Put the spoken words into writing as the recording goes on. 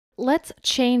let's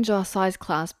change our size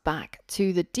class back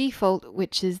to the default,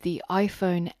 which is the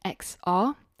iPhone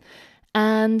XR.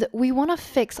 And we want to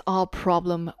fix our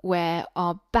problem where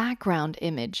our background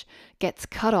image gets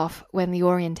cut off when the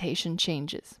orientation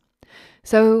changes.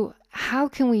 So how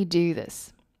can we do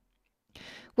this?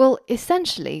 Well,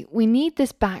 essentially, we need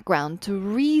this background to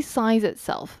resize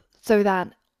itself so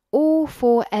that all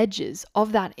four edges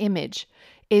of that image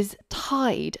is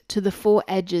tied to the four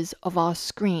edges of our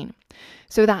screen,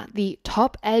 so that the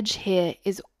top edge here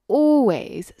is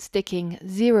always sticking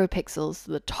 0 pixels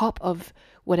to the top of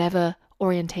whatever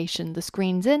orientation the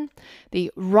screen's in.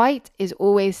 The right is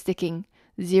always sticking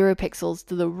 0 pixels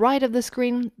to the right of the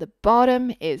screen. The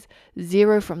bottom is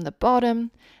 0 from the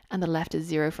bottom, and the left is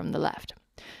 0 from the left.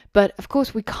 But of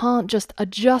course, we can't just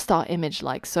adjust our image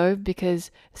like so,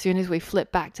 because as soon as we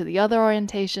flip back to the other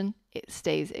orientation, it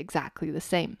stays exactly the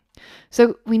same.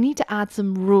 So we need to add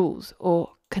some rules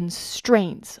or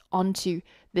constraints onto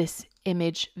this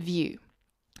image view.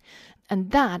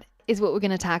 And that is what we're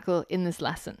going to tackle in this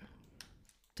lesson.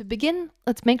 To begin,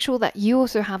 let's make sure that you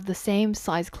also have the same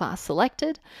size class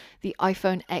selected, the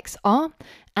iPhone XR,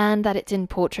 and that it's in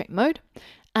portrait mode.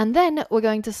 And then we're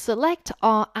going to select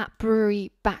our App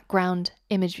Brewery background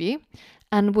image view,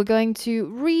 and we're going to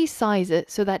resize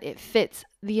it so that it fits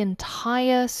the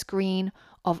entire screen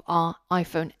of our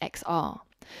iPhone XR.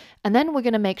 And then we're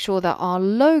going to make sure that our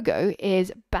logo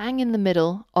is bang in the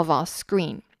middle of our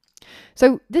screen.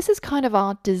 So this is kind of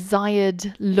our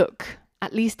desired look,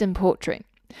 at least in portrait.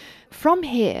 From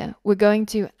here, we're going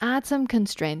to add some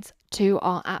constraints to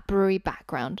our App Brewery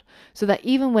background so that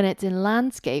even when it's in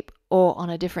landscape or on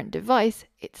a different device,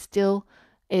 it still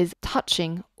is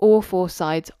touching all four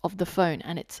sides of the phone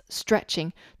and it's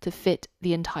stretching to fit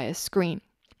the entire screen.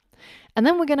 And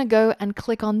then we're going to go and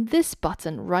click on this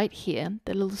button right here,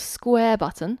 the little square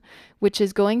button, which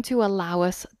is going to allow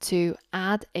us to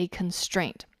add a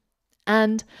constraint.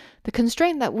 And the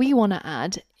constraint that we want to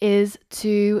add is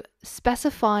to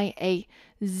specify a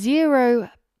 0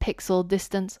 pixel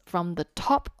distance from the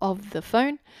top of the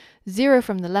phone, 0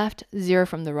 from the left, 0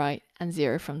 from the right, and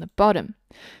 0 from the bottom.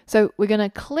 So we're going to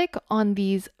click on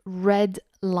these red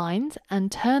lines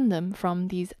and turn them from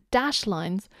these dashed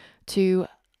lines to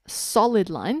solid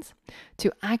lines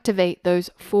to activate those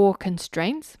four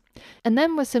constraints. And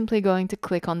then we're simply going to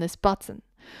click on this button.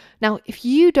 Now, if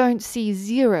you don't see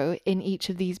 0 in each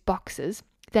of these boxes,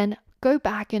 then go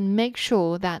back and make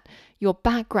sure that your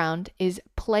background is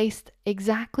placed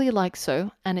exactly like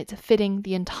so and it's fitting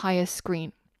the entire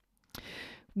screen.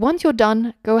 Once you're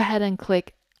done, go ahead and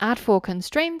click Add 4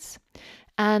 Constraints.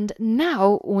 And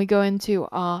now when we go into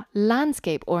our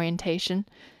landscape orientation,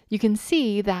 you can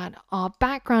see that our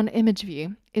background image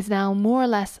view is now more or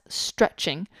less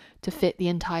stretching to fit the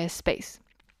entire space.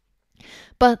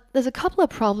 But there's a couple of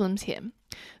problems here.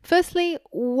 Firstly,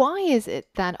 why is it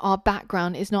that our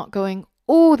background is not going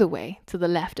all the way to the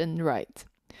left and right?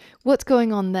 What's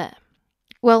going on there?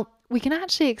 Well, we can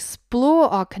actually explore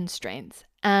our constraints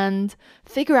and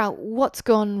figure out what's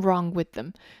gone wrong with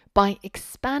them by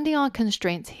expanding our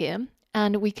constraints here,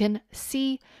 and we can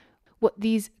see what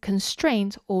these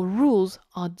constraints or rules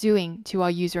are doing to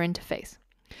our user interface.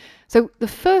 So the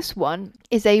first one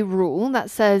is a rule that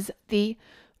says the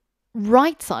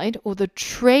right side, or the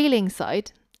trailing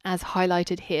side, as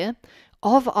highlighted here,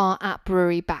 of our App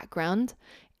Brewery background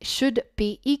should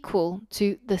be equal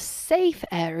to the safe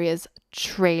areas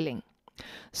trailing.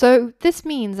 So this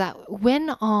means that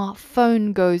when our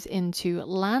phone goes into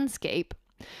landscape,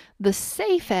 the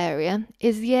safe area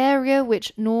is the area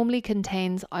which normally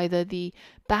contains either the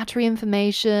battery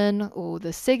information or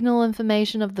the signal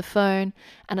information of the phone.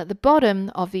 And at the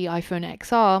bottom of the iPhone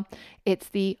XR, it's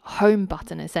the home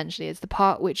button, essentially. It's the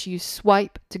part which you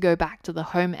swipe to go back to the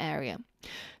home area.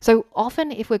 So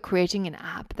often if we're creating an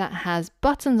app that has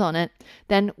buttons on it,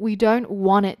 then we don't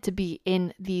want it to be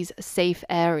in these safe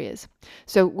areas.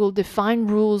 So we'll define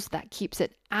rules that keeps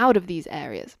it out of these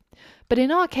areas. But in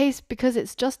our case, because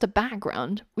it's just a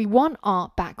background, we want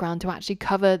our background to actually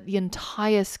cover the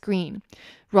entire screen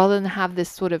rather than have this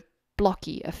sort of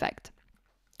blocky effect.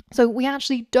 So we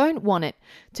actually don't want it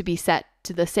to be set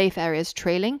to the safe areas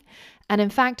trailing. And in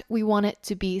fact, we want it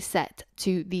to be set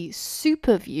to the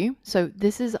super view. So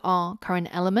this is our current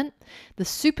element. The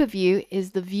super view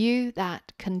is the view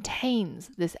that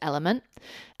contains this element.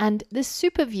 And this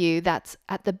super view that's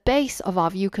at the base of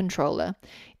our view controller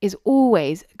is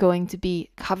always going to be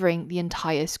covering the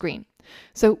entire screen.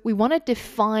 So we want to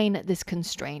define this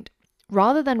constraint.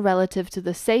 Rather than relative to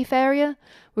the safe area,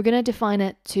 we're going to define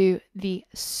it to the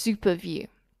super view.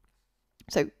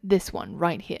 So this one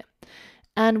right here.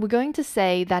 And we're going to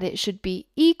say that it should be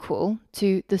equal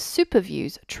to the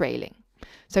superview's trailing.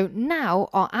 So now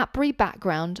our AppRe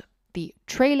background, the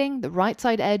trailing, the right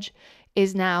side edge,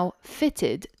 is now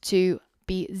fitted to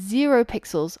be 0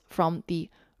 pixels from the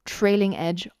trailing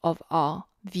edge of our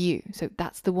view. So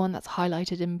that's the one that's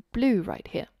highlighted in blue right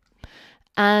here.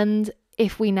 And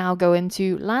if we now go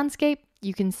into landscape,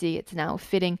 you can see it's now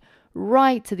fitting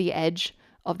right to the edge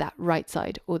of that right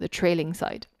side or the trailing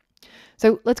side.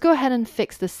 So let's go ahead and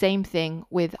fix the same thing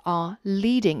with our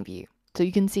leading view. So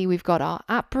you can see we've got our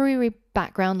AppRe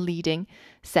background leading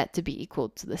set to be equal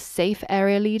to the safe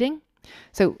area leading.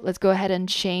 So let's go ahead and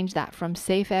change that from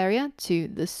safe area to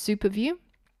the super view.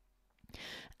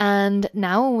 And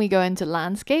now when we go into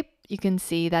landscape, you can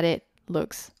see that it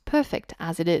looks perfect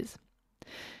as it is.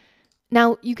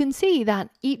 Now you can see that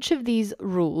each of these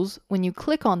rules, when you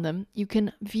click on them, you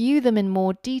can view them in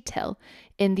more detail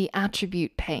in the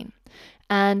attribute pane.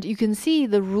 And you can see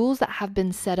the rules that have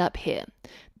been set up here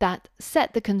that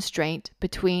set the constraint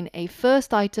between a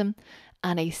first item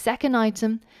and a second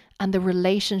item and the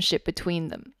relationship between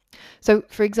them. So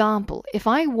for example, if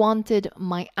I wanted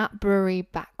my AppRe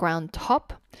background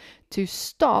top to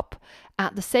stop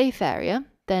at the safe area,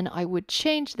 then I would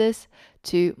change this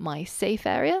to my safe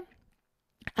area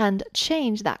and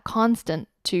change that constant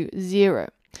to 0.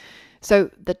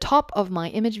 So the top of my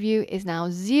image view is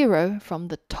now 0 from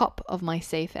the top of my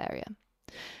safe area.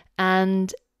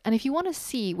 And if you want to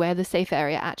see where the safe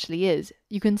area actually is,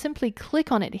 you can simply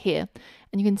click on it here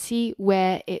and you can see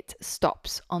where it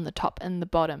stops on the top and the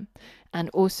bottom, and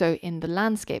also in the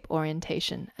landscape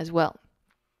orientation as well.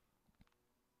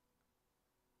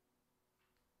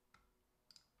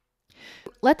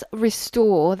 Let's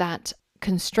restore that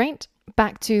constraint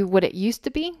back to what it used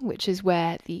to be, which is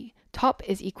where the top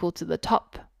is equal to the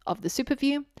top of the super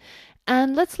view.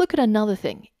 And let's look at another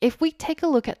thing. If we take a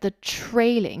look at the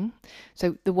trailing,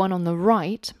 so the one on the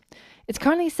right, it's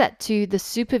currently set to the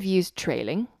super view's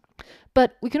trailing,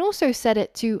 but we can also set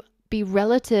it to be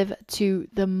relative to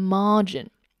the margin.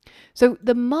 So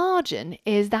the margin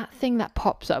is that thing that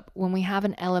pops up when we have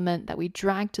an element that we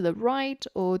drag to the right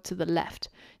or to the left.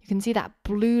 You can see that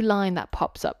blue line that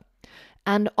pops up.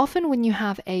 And often when you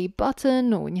have a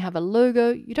button or when you have a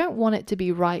logo, you don't want it to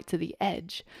be right to the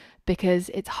edge because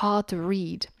it's hard to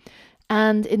read.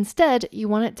 And instead, you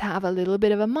want it to have a little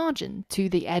bit of a margin to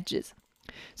the edges.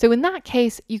 So in that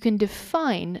case, you can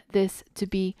define this to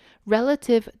be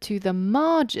relative to the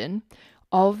margin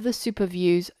of the super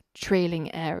view's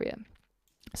trailing area.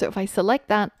 So if I select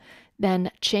that,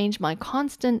 then change my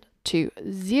constant to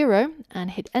 0 and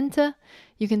hit enter,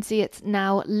 you can see it's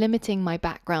now limiting my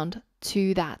background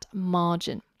to that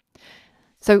margin.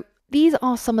 So these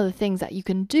are some of the things that you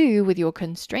can do with your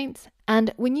constraints,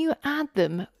 and when you add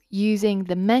them using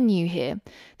the menu here,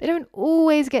 they don't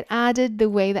always get added the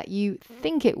way that you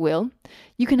think it will.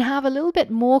 You can have a little bit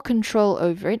more control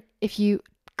over it if you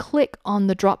click on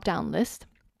the drop-down list.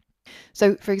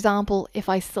 So for example, if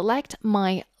I select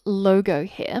my logo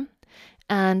here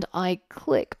and I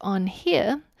click on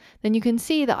here, then you can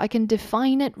see that I can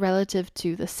define it relative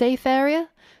to the safe area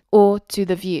or to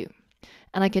the view.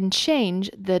 And I can change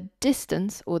the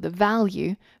distance or the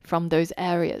value from those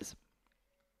areas.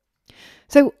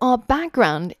 So our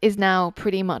background is now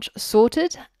pretty much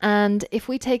sorted. And if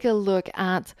we take a look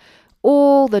at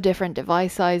all the different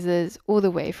device sizes, all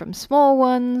the way from small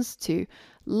ones to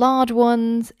large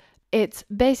ones, it's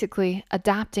basically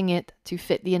adapting it to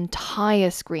fit the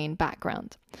entire screen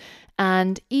background.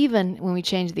 And even when we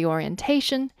change the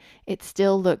orientation, it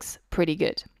still looks pretty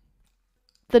good.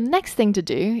 The next thing to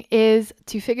do is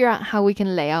to figure out how we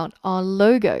can lay out our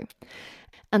logo.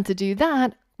 And to do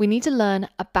that, we need to learn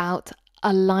about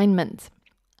alignment.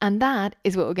 And that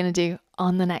is what we're going to do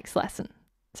on the next lesson.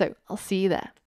 So I'll see you there.